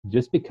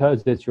just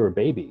because it's your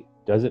baby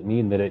doesn't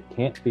mean that it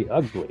can't be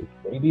ugly.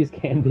 Babies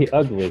can be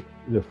ugly.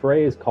 The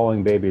phrase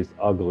calling babies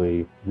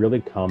ugly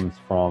really comes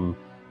from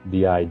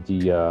the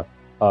idea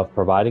of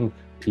providing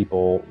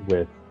people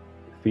with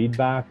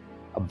feedback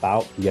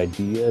about the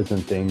ideas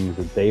and things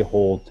that they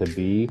hold to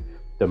be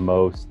the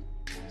most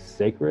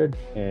sacred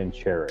and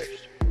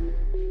cherished.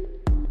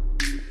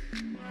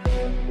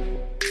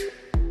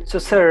 So,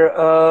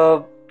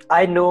 sir,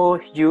 I know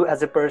you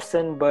as a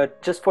person,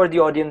 but just for the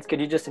audience,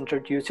 could you just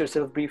introduce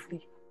yourself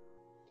briefly?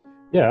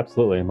 Yeah,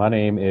 absolutely. My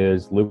name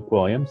is Luke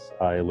Williams.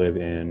 I live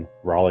in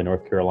Raleigh,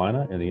 North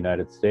Carolina, in the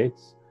United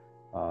States.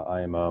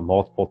 I am a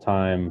multiple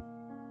time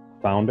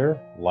founder,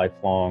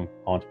 lifelong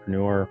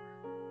entrepreneur,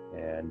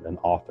 and an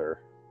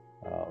author.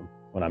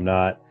 When I'm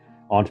not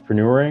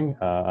entrepreneuring,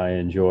 I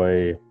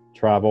enjoy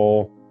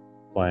travel,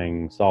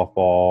 playing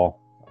softball,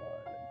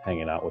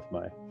 hanging out with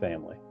my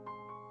family.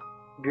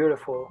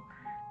 Beautiful.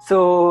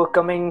 So,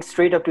 coming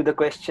straight up to the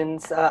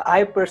questions,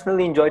 I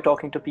personally enjoy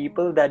talking to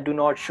people that do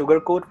not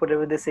sugarcoat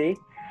whatever they say.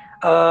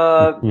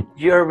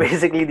 You're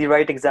basically the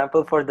right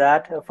example for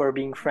that, for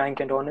being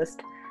frank and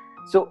honest.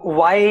 So,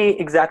 why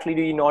exactly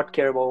do you not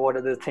care about what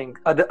other things,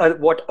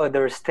 what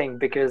others think?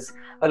 Because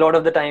a lot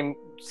of the time,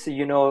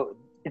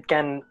 it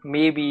can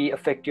maybe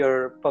affect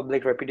your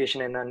public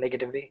reputation in a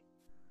negative way.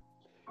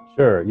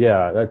 Sure.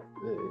 Yeah,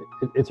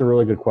 it's a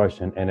really good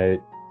question, and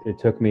it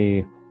took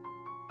me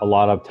a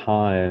lot of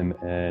time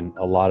and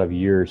a lot of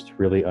years to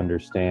really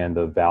understand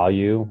the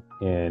value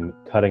in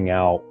cutting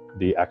out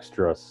the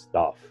extra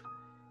stuff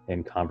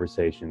in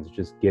conversations,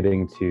 just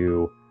getting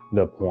to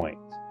the point,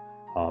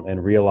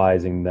 and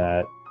realizing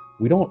that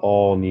we don't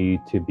all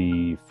need to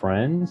be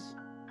friends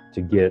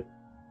to get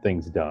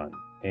things done.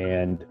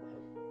 And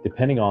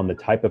depending on the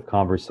type of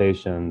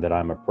conversation that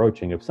I'm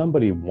approaching, if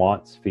somebody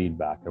wants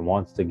feedback and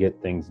wants to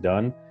get things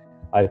done,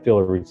 I feel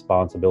a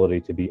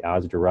responsibility to be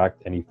as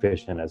direct and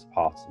efficient as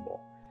possible.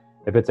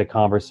 If it's a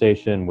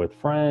conversation with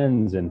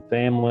friends and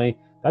family,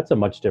 that's a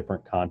much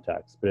different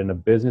context. But in a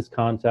business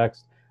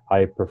context,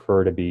 I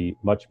prefer to be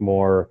much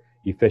more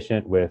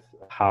efficient with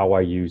how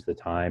I use the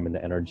time and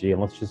the energy.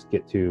 And let's just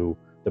get to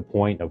the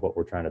point of what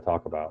we're trying to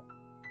talk about.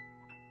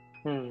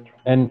 Hmm.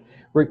 And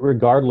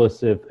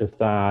regardless if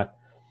that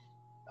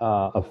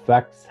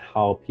affects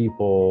how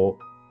people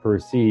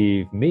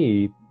perceive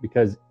me,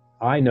 because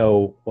I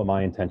know what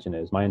my intention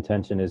is. My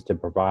intention is to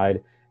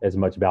provide as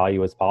much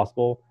value as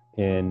possible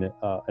in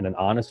an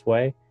honest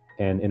way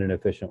and in an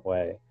efficient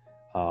way.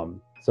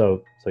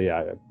 So yeah,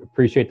 I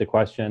appreciate the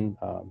question,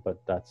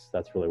 but that's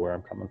really where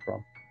I'm coming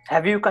from.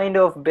 Have you kind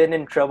of been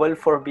in trouble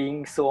for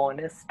being so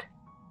honest?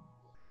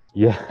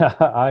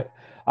 Yeah,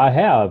 I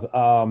have.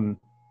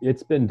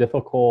 It's been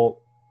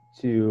difficult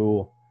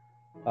to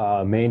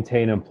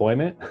maintain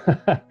employment,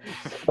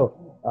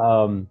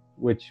 so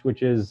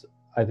which is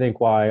I think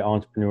why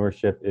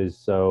entrepreneurship is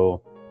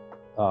so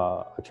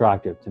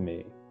attractive to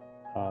me,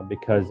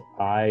 because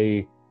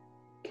I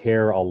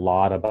care a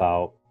lot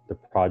about the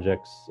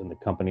projects and the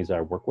companies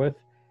I work with.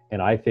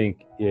 And I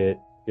think it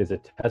is a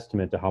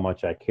testament to how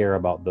much I care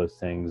about those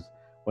things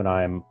when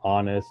I'm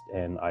honest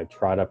and I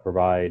try to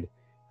provide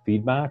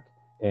feedback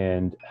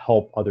and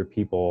help other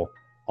people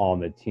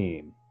on the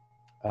team.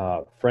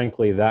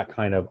 Frankly, that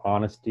kind of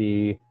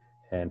honesty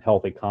and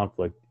healthy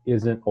conflict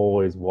isn't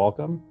always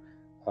welcome.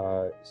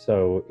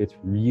 So it's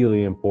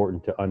really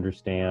important to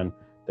understand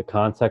the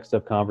context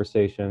of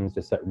conversations,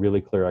 to set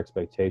really clear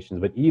expectations.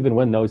 But even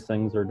when those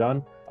things are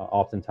done,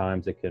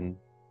 oftentimes it can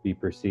be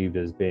perceived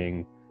as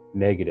being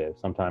negative.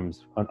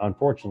 Sometimes,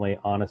 unfortunately,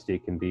 honesty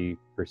can be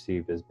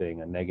perceived as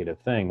being a negative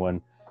thing when,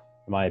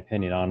 in my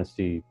opinion,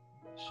 honesty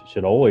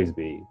should always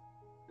be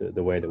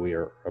the way that we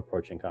are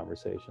approaching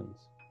conversations.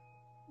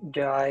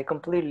 Yeah, I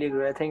completely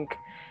agree. I think,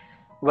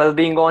 well,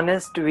 being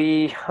honest,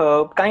 we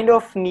kind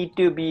of need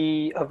to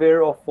be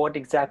aware of what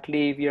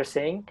exactly we are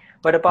saying.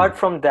 But apart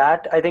from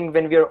that, I think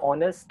when we are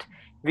honest,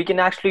 we can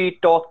actually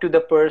talk to the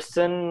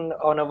person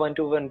on a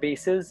one-to-one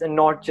basis and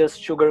not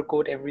just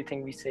sugarcoat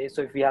everything we say.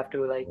 So if we have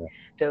to like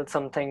Yeah.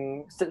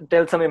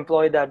 tell some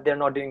employee that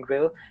they're not doing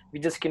well, we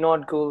just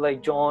cannot go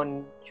like,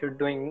 John,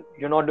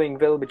 you're not doing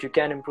well, but you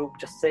can improve.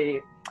 Just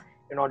say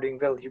you're not doing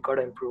well, you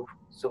gotta improve.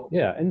 So.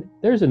 Yeah, and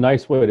there's a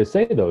nice way to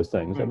say those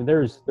things. I Hmm. mean,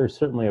 there's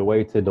certainly a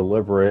way to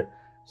deliver it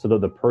so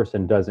that the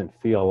person doesn't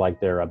feel like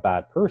they're a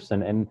bad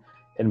person, and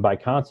by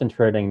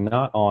concentrating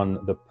not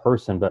on the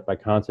person, but by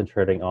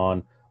concentrating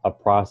on a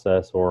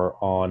process or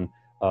on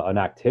an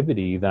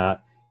activity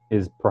that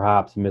is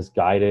perhaps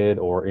misguided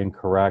or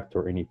incorrect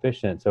or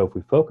inefficient. So if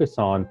we focus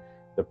on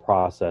the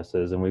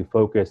processes and we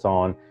focus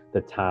on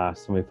the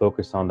tasks and we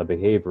focus on the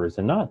behaviors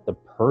and not the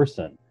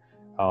person,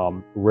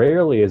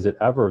 rarely is it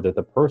ever that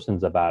the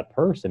person's a bad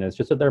person. It's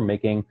just that they're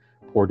making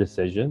poor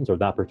decisions, or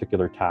that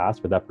particular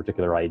task or that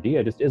particular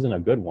idea just isn't a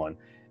good one.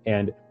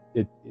 And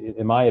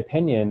in my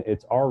opinion,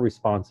 it's our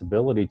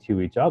responsibility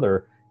to each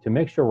other to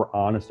make sure we're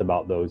honest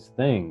about those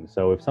things.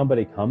 So if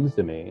somebody comes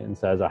to me and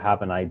says, I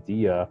have an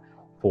idea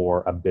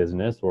for a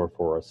business or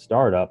for a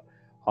startup,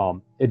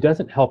 it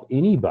doesn't help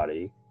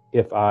anybody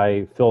if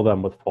I fill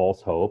them with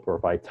false hope, or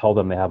if I tell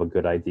them they have a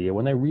good idea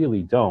when they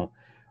really don't,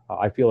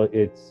 I feel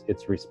it's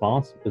a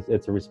responsible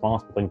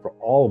thing for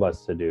all of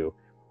us to do,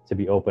 to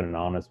be open and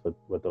honest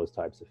with those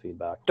types of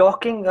feedback.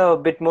 Talking a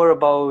bit more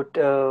about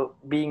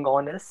being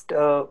honest,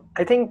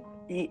 I think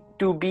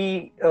to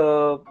be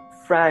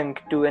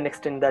frank to an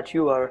extent that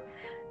you are,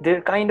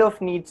 there kind of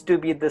needs to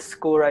be this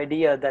core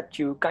idea that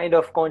you kind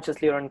of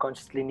consciously or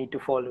unconsciously need to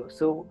follow.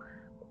 So,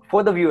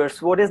 for the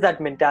viewers, what is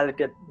that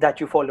mentality that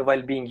you follow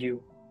while being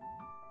you?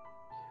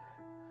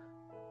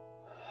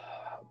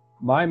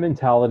 My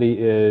mentality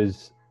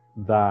is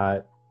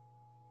that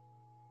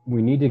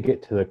we need to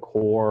get to the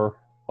core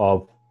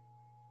of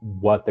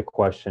what the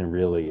question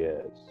really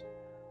is.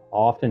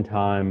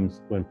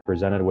 Oftentimes, when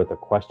presented with a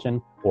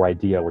question or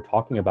idea, we're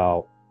talking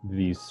about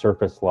these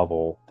surface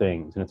level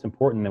things. And it's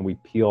important that we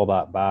peel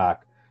that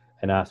back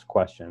and ask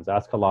questions,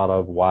 ask a lot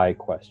of why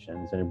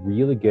questions, and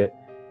really get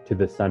to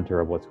the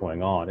center of what's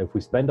going on. If we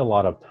spend a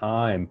lot of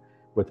time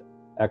with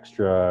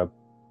extra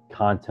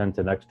content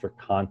and extra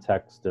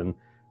context and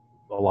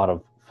a lot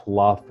of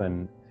fluff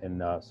and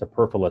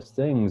superfluous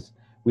things,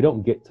 we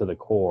don't get to the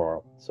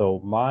core.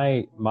 So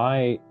my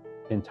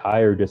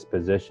entire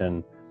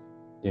disposition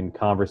in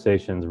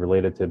conversations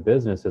related to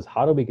business is,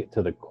 how do we get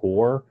to the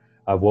core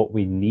of what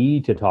we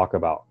need to talk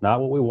about,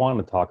 not what we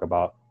want to talk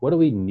about. What do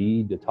we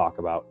need to talk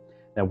about?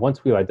 And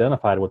once we've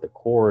identified what the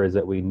core is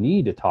that we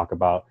need to talk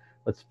about,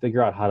 let's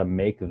figure out how to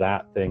make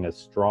that thing as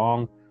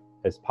strong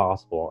as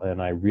possible.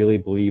 And I really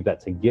believe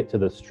that to get to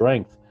the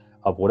strength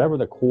of whatever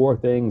the core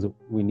things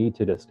we need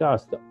to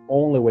discuss, the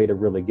only way to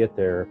really get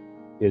there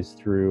is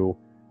through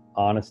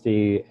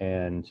honesty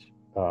and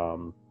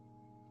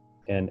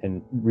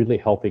really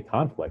healthy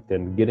conflict,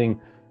 and getting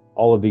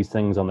all of these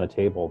things on the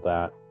table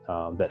that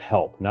that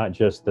help, not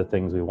just the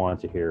things we want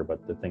to hear,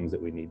 but the things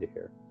that we need to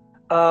hear.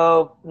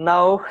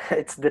 Now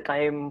it's the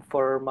time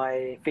for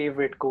my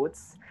favorite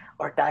quotes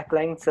or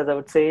taglines, as I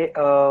would say.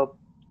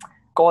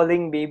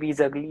 Calling babies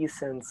ugly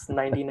since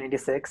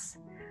 1996.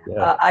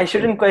 Yeah. I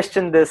shouldn't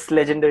question this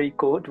legendary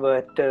quote,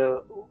 but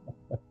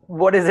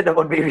what is it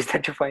about babies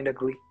that you find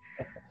ugly?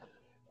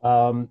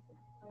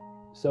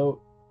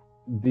 So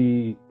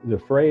the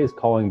phrase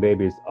calling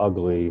babies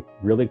ugly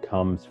really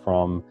comes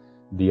from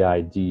the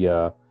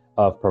idea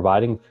of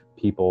providing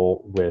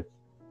people with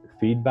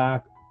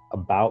feedback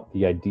about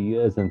the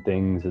ideas and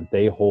things that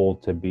they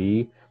hold to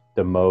be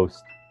the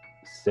most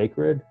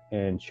sacred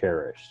and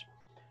cherished.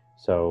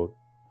 So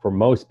for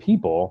most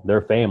people,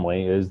 their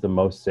family is the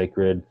most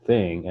sacred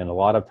thing. And a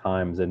lot of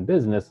times in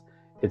business,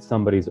 it's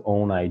somebody's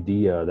own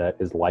idea that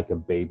is like a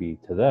baby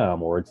to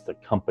them, or it's the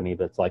company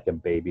that's like a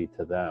baby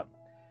to them.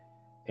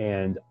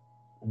 And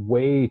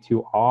way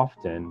too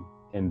often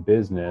in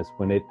business,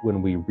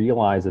 when we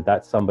realize that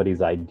that's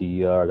somebody's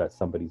idea or that's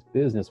somebody's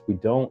business, we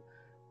don't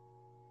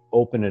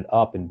open it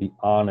up and be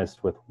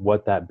honest with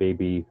what that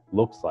baby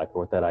looks like,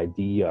 or what that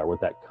idea or what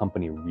that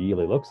company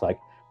really looks like.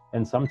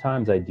 And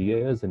sometimes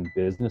ideas and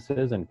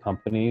businesses and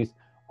companies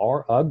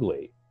are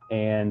ugly.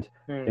 And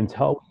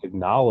until we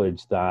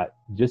acknowledge that,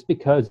 just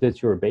because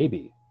it's your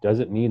baby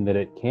doesn't mean that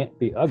it can't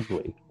be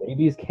ugly.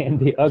 Babies can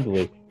be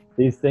ugly.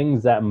 These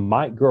things that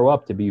might grow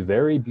up to be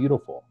very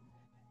beautiful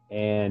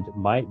and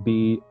might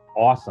be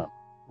awesome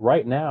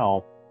right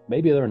now,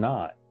 maybe they're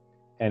not.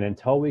 And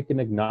until we can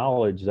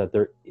acknowledge that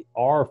there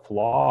are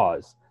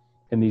flaws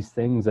in these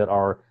things that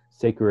are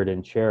sacred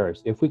and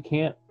cherished, if we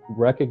can't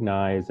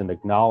recognize and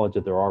acknowledge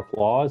that there are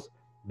flaws,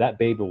 that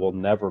baby will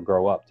never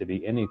grow up to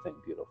be anything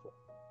beautiful.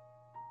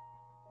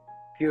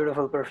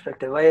 Beautiful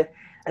perspective. I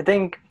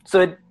think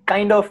so. It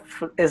kind of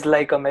is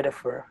like a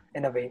metaphor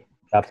in a way.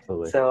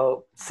 Absolutely.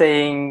 So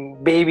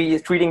saying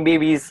babies, treating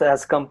babies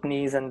as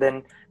companies, and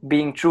then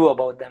being true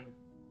about them.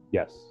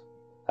 Yes,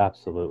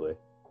 absolutely.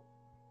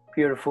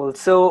 Beautiful.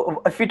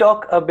 So if we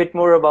talk a bit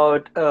more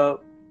about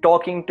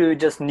talking to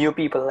just new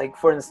people, like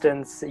for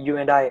instance, you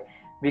and I,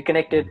 we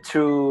connected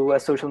through a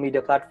social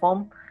media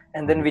platform,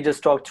 and then we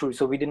just talked through.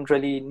 So we didn't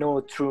really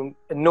know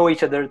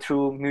each other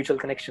through mutual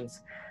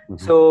connections.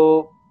 Mm-hmm.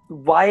 So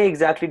why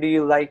exactly do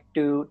you like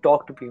to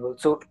talk to people?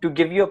 So to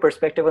give you a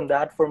perspective on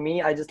that, for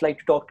me, I just like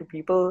to talk to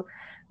people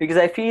because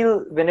I feel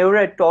whenever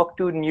I talk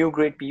to new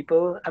great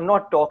people, I'm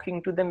not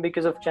talking to them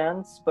because of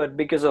chance, but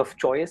because of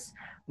choice.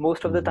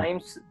 Most of the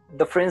times,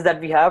 the friends that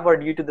we have are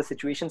due to the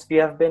situations we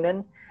have been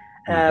in.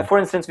 For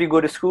instance, we go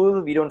to school,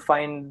 we don't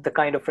find the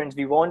kind of friends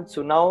we want.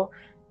 So now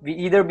we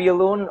either be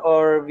alone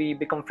or we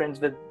become friends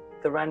with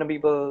the random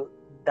people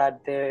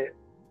that they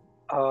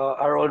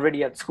are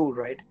already at school,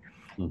 right?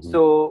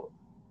 So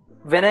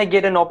when I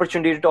get an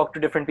opportunity to talk to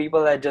different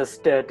people, I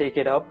just take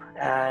it up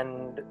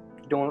and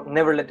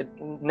never let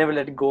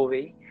it go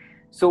away.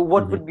 So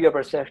what would be your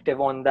perspective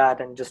on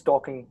that and just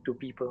talking to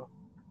people?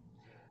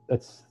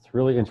 That's a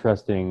really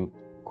interesting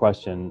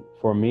question.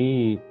 For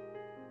me,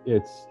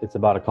 it's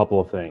about a couple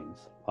of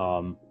things.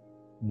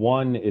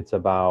 One, it's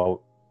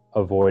about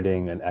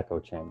avoiding an echo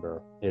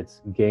chamber.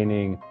 It's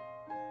gaining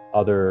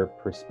other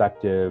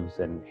perspectives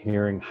and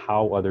hearing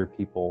how other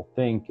people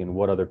think and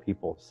what other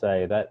people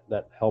say.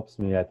 That helps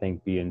me, I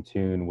think, be in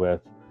tune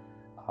with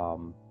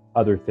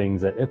other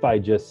things that if I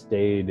just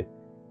stayed,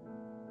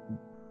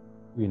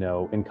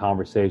 in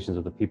conversations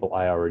with the people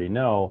I already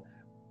know,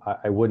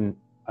 I wouldn't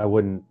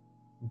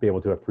be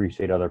able to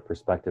appreciate other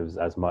perspectives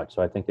as much.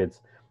 So I think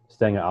it's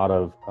staying out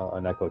of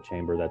an echo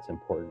chamber that's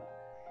important.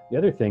 The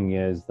other thing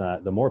is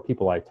that the more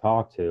people I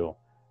talk to,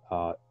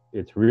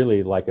 it's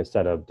really like a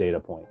set of data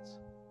points.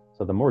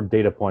 So the more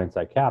data points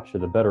I capture,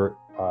 the better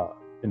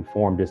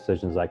informed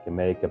decisions I can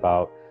make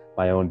about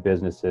my own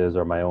businesses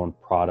or my own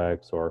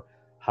products or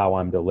how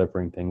I'm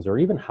delivering things or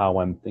even how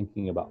I'm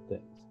thinking about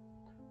things.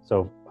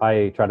 So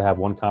I try to have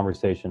one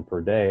conversation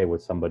per day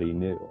with somebody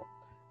new.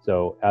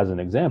 So as an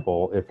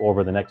example, if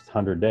over the next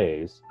 100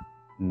 days,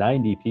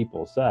 90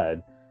 people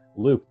said,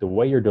 Luke, the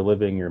way you're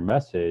delivering your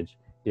message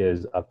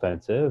is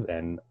offensive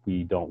and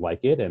we don't like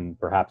it and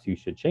perhaps you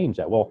should change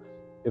that. Well,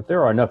 if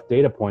there are enough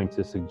data points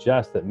to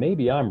suggest that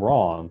maybe I'm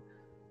wrong,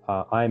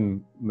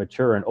 I'm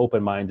mature and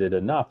open-minded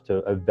enough to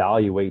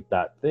evaluate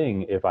that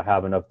thing if I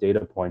have enough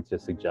data points to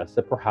suggest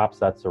that perhaps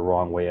that's the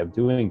wrong way of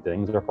doing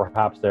things, or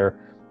perhaps there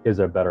is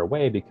a better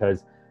way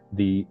because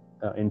the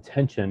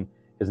intention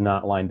is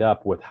not lined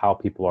up with how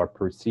people are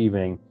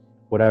perceiving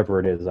whatever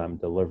it is I'm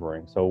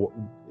delivering. So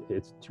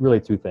it's really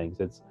two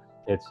things. It's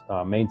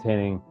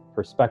maintaining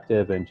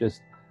perspective and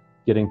just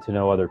getting to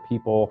know other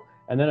people.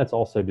 And then it's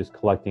also just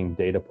collecting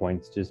data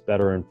points, just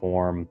better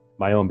inform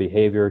my own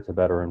behavior to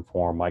better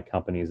inform my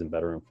companies and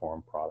better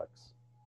inform products.